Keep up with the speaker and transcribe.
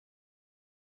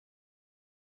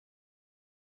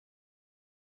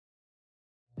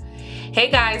Hey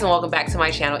guys, and welcome back to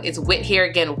my channel. It's Whit here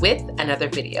again with another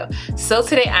video. So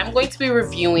today I'm going to be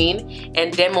reviewing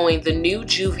and demoing the new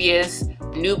Juvias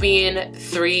Nubian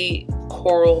 3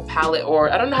 Coral palette,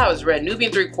 or I don't know how it's read,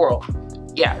 Nubian 3 Coral.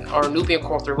 Yeah, or Nubian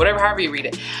Coral 3, whatever, however you read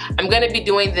it. I'm going to be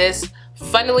doing this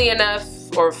funnily enough,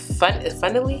 or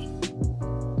funnily?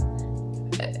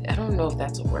 I don't know if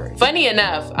that's a word. Funny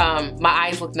enough, my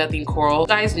eyes look nothing coral. You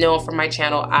guys know from my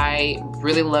channel, I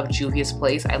really love Juvias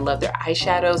Place. I love their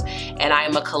eyeshadows, and I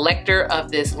am a collector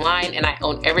of this line, and I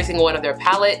own every single one of their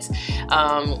palettes.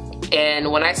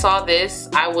 And when I saw this,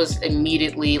 I was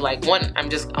immediately like, I'm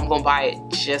gonna buy it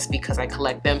just because I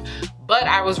collect them. But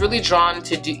I was really drawn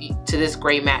to this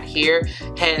gray matte here,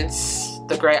 hence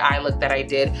the gray eye look that I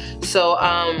did. So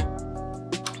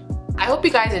I hope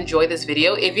you guys enjoy this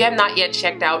video. If you have not yet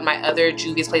checked out my other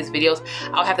Juvias Place videos,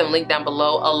 I'll have them linked down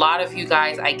below. A lot of you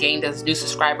guys I gained as new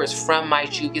subscribers from my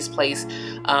Juvias Place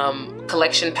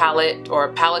collection palette,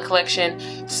 or palette collection.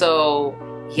 So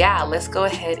yeah, let's go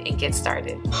ahead and get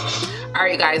started. All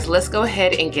right guys, let's go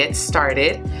ahead and get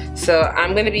started. So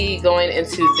I'm gonna be going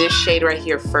into this shade right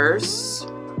here first.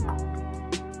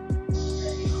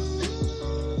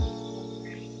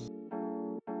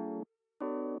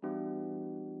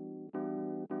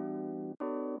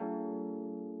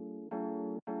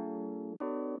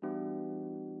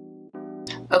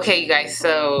 Okay, you guys,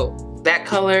 so that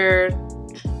color,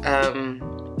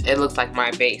 it looks like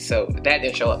my base, so that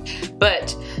didn't show up.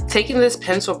 But taking this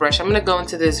pencil brush, I'm gonna go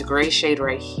into this gray shade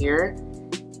right here,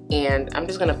 and I'm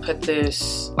just gonna put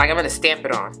this, like, I'm gonna stamp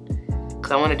it on,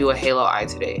 because I want to do a halo eye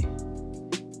today,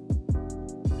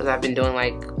 because I've been doing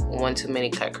like one too many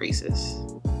cut creases.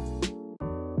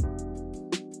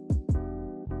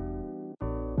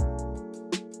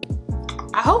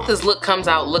 I hope this look comes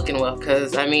out looking well,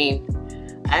 because I mean,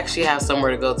 I actually have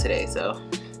somewhere to go today, so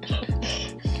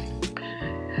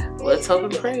let's hope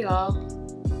and pray, y'all.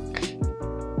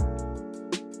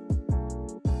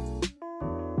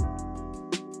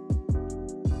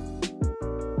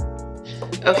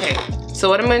 Okay, so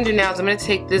what I'm gonna do now is I'm gonna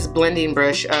take this blending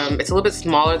brush. It's a little bit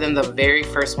smaller than the very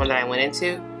first one that I went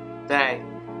into, that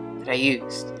I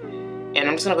used, and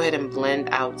I'm just gonna go ahead and blend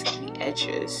out the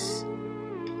edges.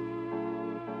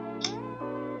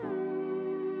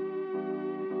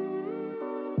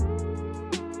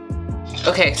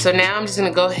 Okay, so now I'm just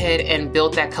gonna go ahead and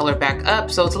build that color back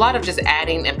up. So it's a lot of just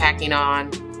adding and packing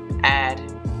on, add,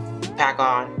 pack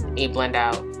on, and you blend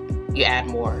out. You add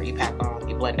more, you pack on,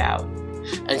 you blend out,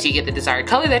 until you get the desired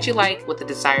color that you like with the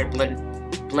desired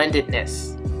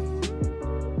blendedness.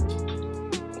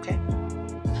 Okay.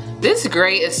 This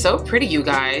gray is so pretty, you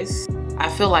guys. I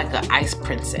feel like an ice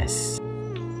princess.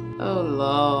 Oh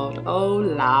Lord, oh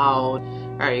Lord.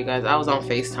 All right, you guys, I was on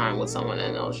FaceTime with someone,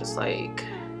 and I was just like,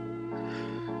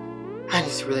 I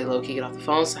just really low-key get off the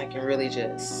phone so I can really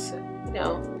just, you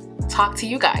know, talk to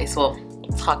you guys. Well,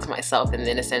 talk to myself, and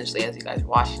then essentially as you guys are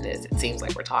watching this, it seems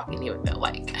like we're talking, even though,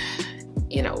 like,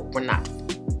 you know, we're not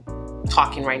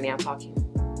talking right now, talking.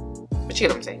 But you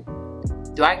get what I'm saying?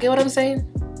 Do I get what I'm saying?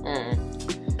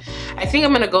 I think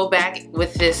I'm gonna go back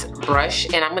with this brush,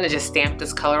 and I'm gonna just stamp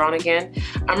this color on again.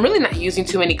 I'm really not using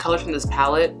too many colors from this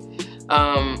palette.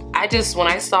 When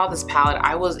I saw this palette,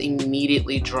 I was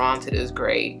immediately drawn to this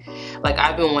gray. Like,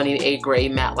 I've been wanting a gray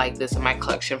matte like this in my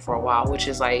collection for a while, which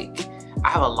is like, I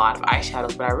have a lot of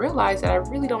eyeshadows, but I realized that I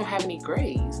really don't have any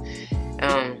grays.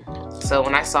 So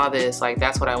when I saw this, like,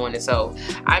 that's what I wanted. So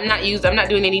I'm not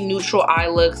doing any neutral eye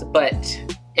looks, but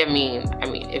I mean,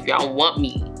 if y'all want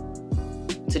me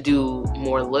to do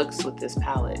more looks with this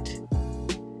palette,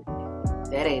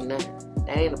 that ain't nothing.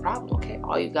 That ain't a problem, okay?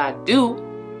 All you gotta do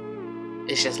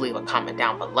is just leave a comment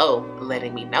down below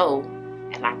letting me know,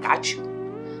 and I got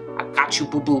you. I got you,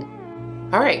 boo-boo.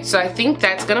 All right, so I think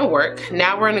that's gonna work.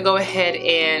 Now we're gonna go ahead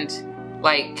and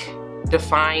like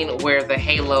define where the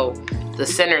halo, the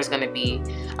center is gonna be.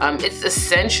 It's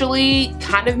essentially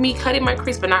kind of me cutting my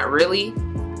crease, but not really.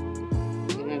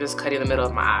 I'm just cutting the middle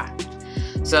of my eye.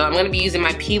 So I'm gonna be using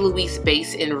my P. Louise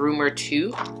base in Rumor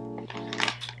 2.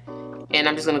 And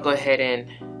I'm just gonna go ahead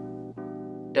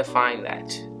and define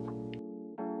that.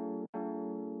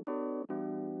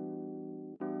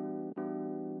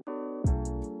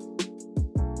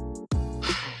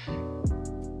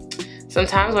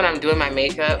 Sometimes when I'm doing my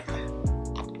makeup,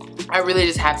 I really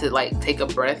just have to like take a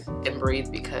breath and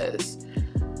breathe, because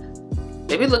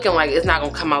they be looking like it's not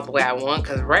gonna come out the way I want,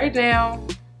 because right now,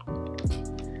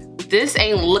 this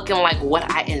ain't looking like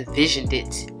what I envisioned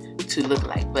it to look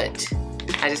like, but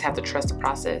I just have to trust the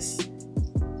process.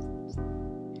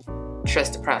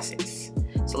 Trust the process.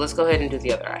 So let's go ahead and do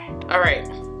the other eye. All right,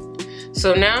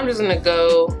 so now I'm just gonna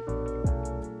go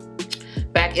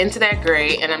back into that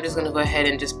gray, and I'm just gonna go ahead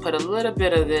and just put a little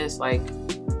bit of this like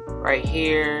right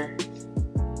here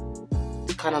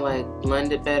to kind of like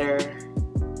blend it better.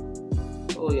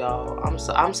 Oh y'all,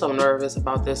 I'm so nervous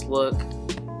about this look.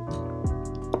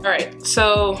 All right,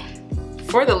 so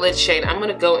for the lid shade, I'm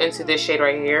gonna go into this shade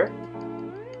right here.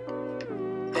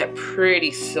 That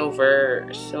pretty silver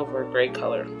gray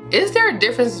color. Is there a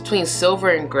difference between silver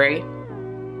and gray?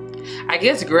 I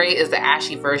guess gray is the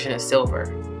ashy version of silver,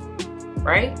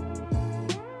 right?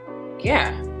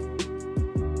 Yeah.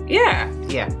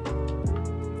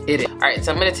 It is. All right,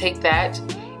 so I'm gonna take that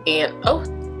and, oh,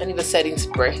 I need a setting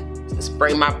spray to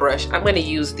spray my brush. I'm gonna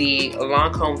use the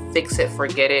Lancome Fix It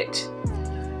Forget It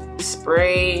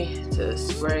spray to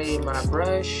spray my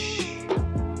brush.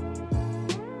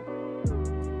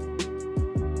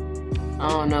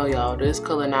 Oh no, y'all, this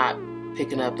color not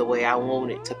picking up the way I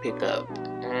want it to pick up.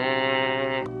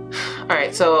 All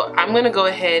right, so I'm gonna go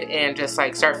ahead and just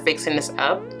like start fixing this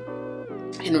up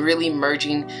and really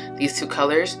merging these two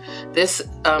colors. This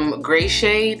gray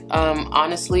shade,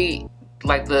 honestly,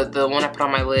 like the one I put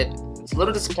on my lid, it's a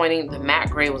little disappointing. The matte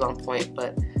gray was on point,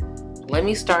 but let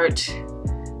me start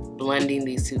blending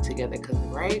these two together, because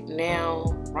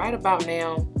right about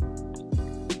now,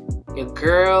 your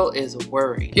girl is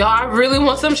worried. Y'all, I really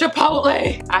want some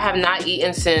Chipotle. I have not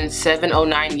eaten since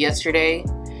 7:09 yesterday.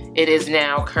 It is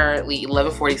now currently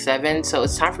 11:47, so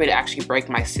it's time for me to actually break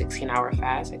my 16-hour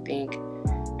fast. I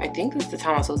think this is the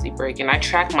time I'm supposed to be breaking. I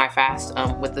track my fast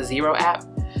with the Zero app.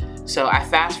 So I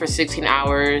fast for 16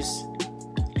 hours.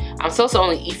 I'm supposed to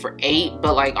only eat for 8,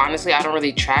 but like honestly, I don't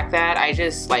really track that. I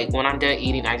just like when I'm done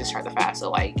eating, I just start the fast. So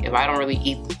like if I don't really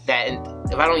eat that,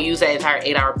 if I don't use that entire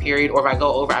 8-hour period, or if I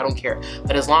go over, I don't care.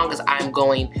 But as long as I'm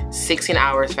going 16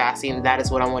 hours fasting, that is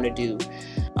what I want to do.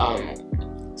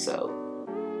 So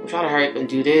I'm trying to hurry up and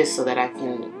do this so that I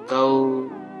can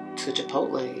go to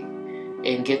Chipotle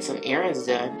and get some errands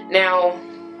done. Now,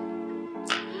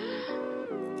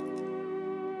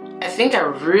 I think I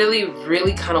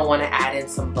really kind of want to add in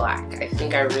some black. I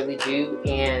think I really do,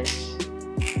 and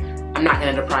I'm not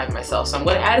going to deprive myself, so I'm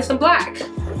going to add in some black.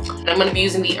 And I'm going to be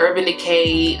using the Urban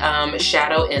Decay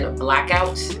Shadow in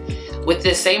Blackout with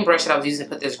this same brush that I was using to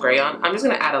put this gray on. I'm just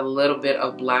going to add a little bit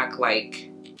of black,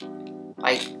 like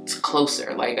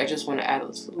closer. Like I just want to add a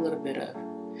little bit of,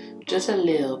 just a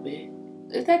little bit.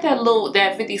 Is that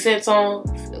that 50 Cent song?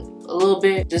 A little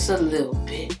bit, just a little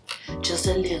bit, just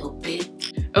a little bit.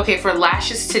 Okay, for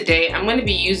lashes today, I'm going to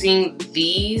be using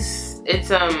these. It's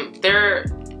they're,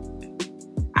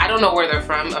 I don't know where they're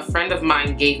from. A friend of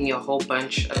mine gave me a whole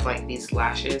bunch of like these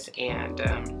lashes, and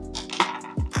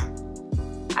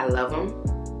I love them.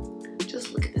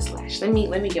 Just look at this lash. Let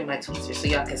me get my twister so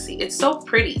y'all can see. It's so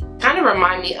pretty. Kind of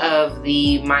remind me of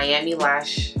the Miami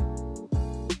lash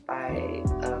by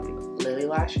Lily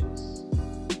Lashes.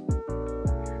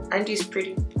 Aren't these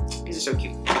pretty? These are so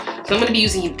cute. So I'm going to be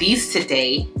using these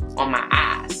today on my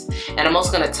eyes, and I'm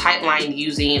also going to tight line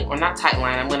using, or not tight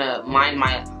line, I'm going to line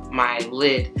my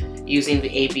lid using the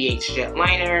ABH jet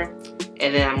liner,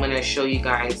 and then I'm going to show you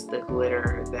guys the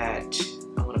glitter that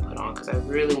I want to put on, because I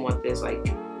really want this like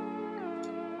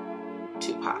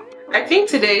to pop. I think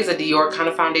today is a Dior kind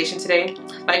of foundation today.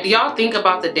 Like, do y'all think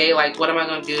about the day, like what am I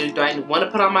going to do? Do I want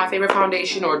to put on my favorite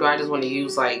foundation, or do I just want to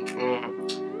use like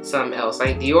something else?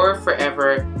 Like Dior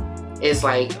Forever is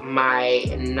like my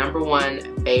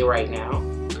 #1 bae right now.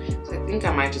 So I think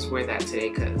I might just wear that today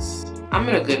because I'm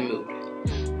in a good mood.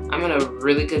 I'm in a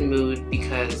really good mood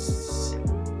because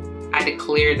I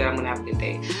declared that I'm gonna have a good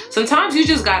day. Sometimes you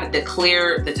just gotta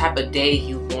declare the type of day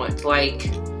you want.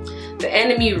 Like, the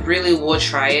enemy really will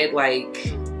try it.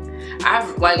 Like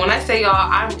when I say y'all,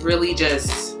 I'm really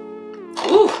just,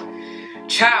 ooh,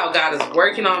 child, God is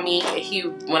working on me.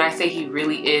 When I say he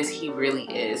really is, he really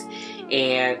is.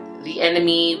 And the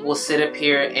enemy will sit up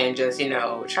here and just, you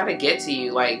know, try to get to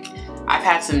you. Like, I've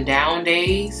had some down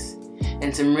days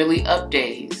and some really up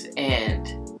days,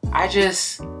 and I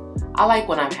like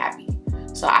when I'm happy.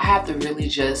 So I have to really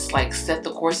just like set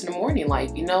the course in the morning.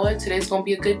 Like, you know what, today's gonna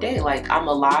be a good day. Like, I'm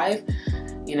alive,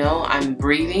 you know, I'm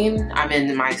breathing, I'm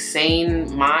in my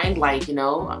sane mind. Like, you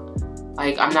know,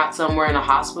 like I'm not somewhere in a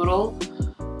hospital,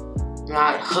 I'm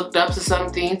not hooked up to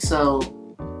something. So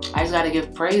I just gotta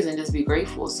give praise and just be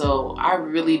grateful. So I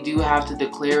really do have to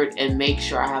declare it and make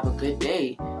sure I have a good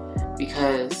day,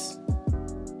 because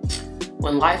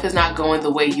when life is not going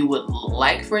the way you would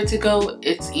like for it to go,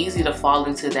 it's easy to fall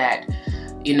into that,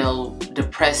 you know,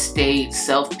 depressed state,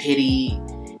 self-pity,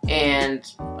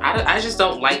 and I just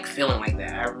don't like feeling like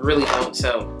that. I really don't.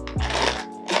 So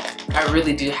I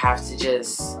really do have to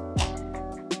just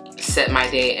set my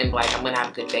day and like, I'm gonna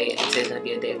have a good day and today's gonna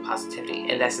be a day of positivity.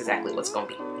 And that's exactly what's gonna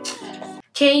be.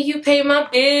 Can you pay my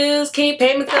bills? Can you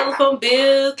pay my telephone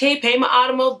bills? Can you pay my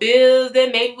automobiles?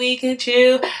 Then maybe we can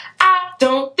chill. I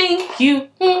don't think you,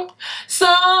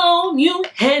 so you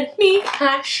and me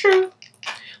are true.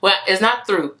 Well, it's not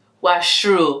through. Why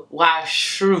shrew? Why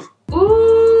shrew?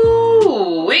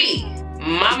 Ooh wee,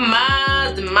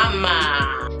 mama.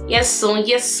 Yes, so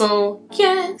yes.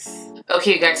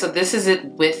 Okay guys, so this is it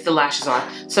with the lashes on.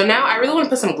 So now I really want to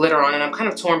put some glitter on, and I'm kind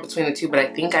of torn between the two, but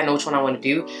I think I know which one I want to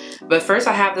do. But first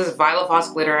I have this Violet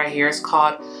Voss glitter right here. It's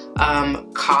called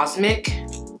Cosmic.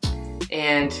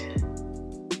 And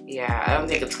yeah, I don't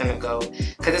think it's gonna go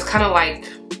because it's kind of like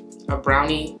a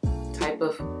brownie type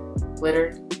of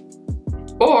glitter.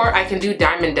 Or I can do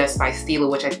Diamond Dust by Stila,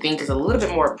 which I think is a little bit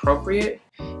more appropriate.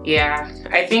 Yeah,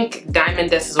 I think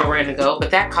Diamond Dust is where we're gonna go,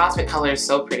 but that Cosmic color is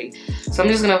so pretty. So I'm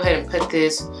just gonna go ahead and put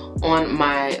this on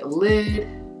my lid.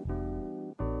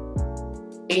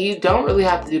 And you don't really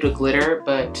have to do the glitter,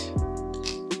 but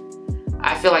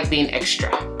I feel like being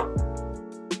extra.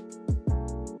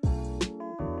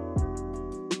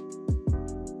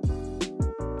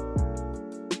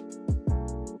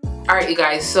 Alright you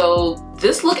guys, so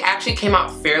this look actually came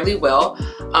out fairly well.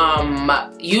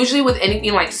 Usually with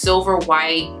anything like silver,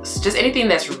 white, just anything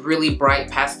that's really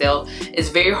bright pastel, it's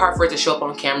very hard for it to show up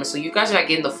on camera, so you guys are not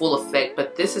getting the full effect,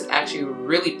 but this is actually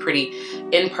really pretty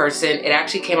in person. It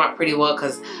actually came out pretty well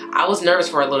because I was nervous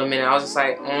for a little minute. I was just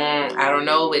like, I don't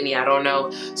know, Whitney, I don't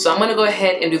know. So I'm gonna go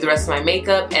ahead and do the rest of my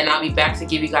makeup, and I'll be back to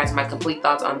give you guys my complete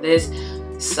thoughts on this.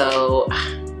 So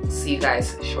see you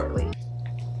guys shortly.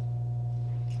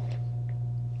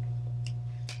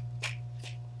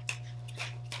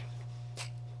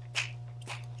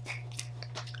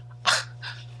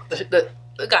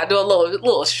 Gotta do a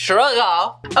little shrug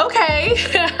off. Okay.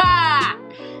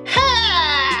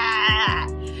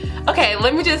 Okay,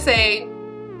 let me just say,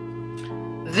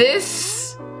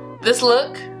 this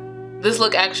look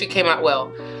actually came out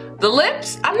well. The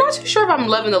lips, I'm not too sure if I'm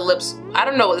loving the lips. I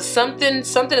don't know, it's something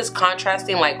is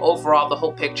contrasting like overall the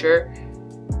whole picture.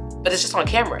 But it's just on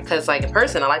camera, because like in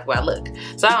person I like the way I look.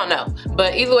 So I don't know.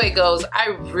 But either way it goes, I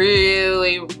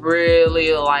really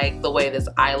like the way this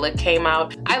eye look came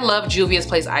out. I love Juvia's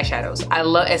Place eyeshadows. I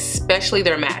love especially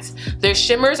their mattes. Their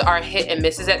shimmers are hit and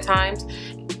misses at times.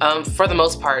 For the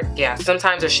most part, yeah.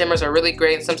 Sometimes their shimmers are really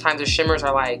great and sometimes their shimmers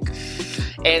are like,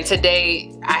 and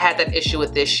today I had that issue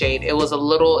with this shade. It was a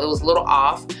little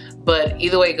off, but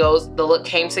either way it goes, the look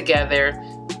came together.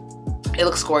 It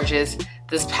looks gorgeous.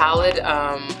 This palette,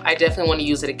 I definitely want to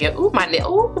use it again. Ooh, my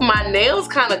nails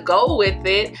kind of go with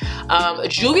it.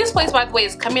 Juvia's Place, by the way,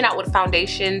 is coming out with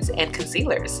foundations and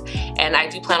concealers, and I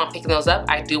do plan on picking those up.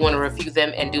 I do want to review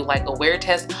them and do like a wear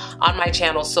test on my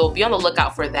channel, so be on the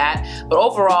lookout for that. But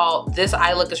overall, this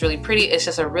eye look is really pretty. It's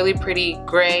just a really pretty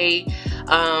gray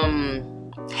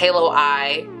halo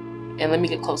eye, and let me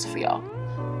get closer for y'all.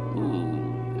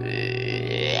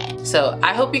 So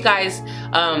I hope you guys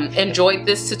enjoyed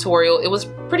this tutorial. It was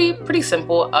pretty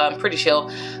simple, pretty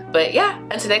chill. But yeah,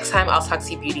 until next time, I'll talk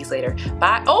to you beauties later.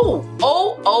 Bye. Oh,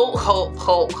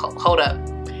 hold up.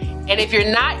 And if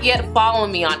you're not yet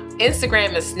following me on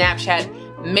Instagram and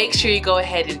Snapchat, make sure you go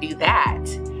ahead and do that.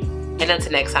 And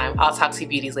until next time, I'll talk to you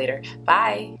beauties later.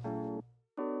 Bye.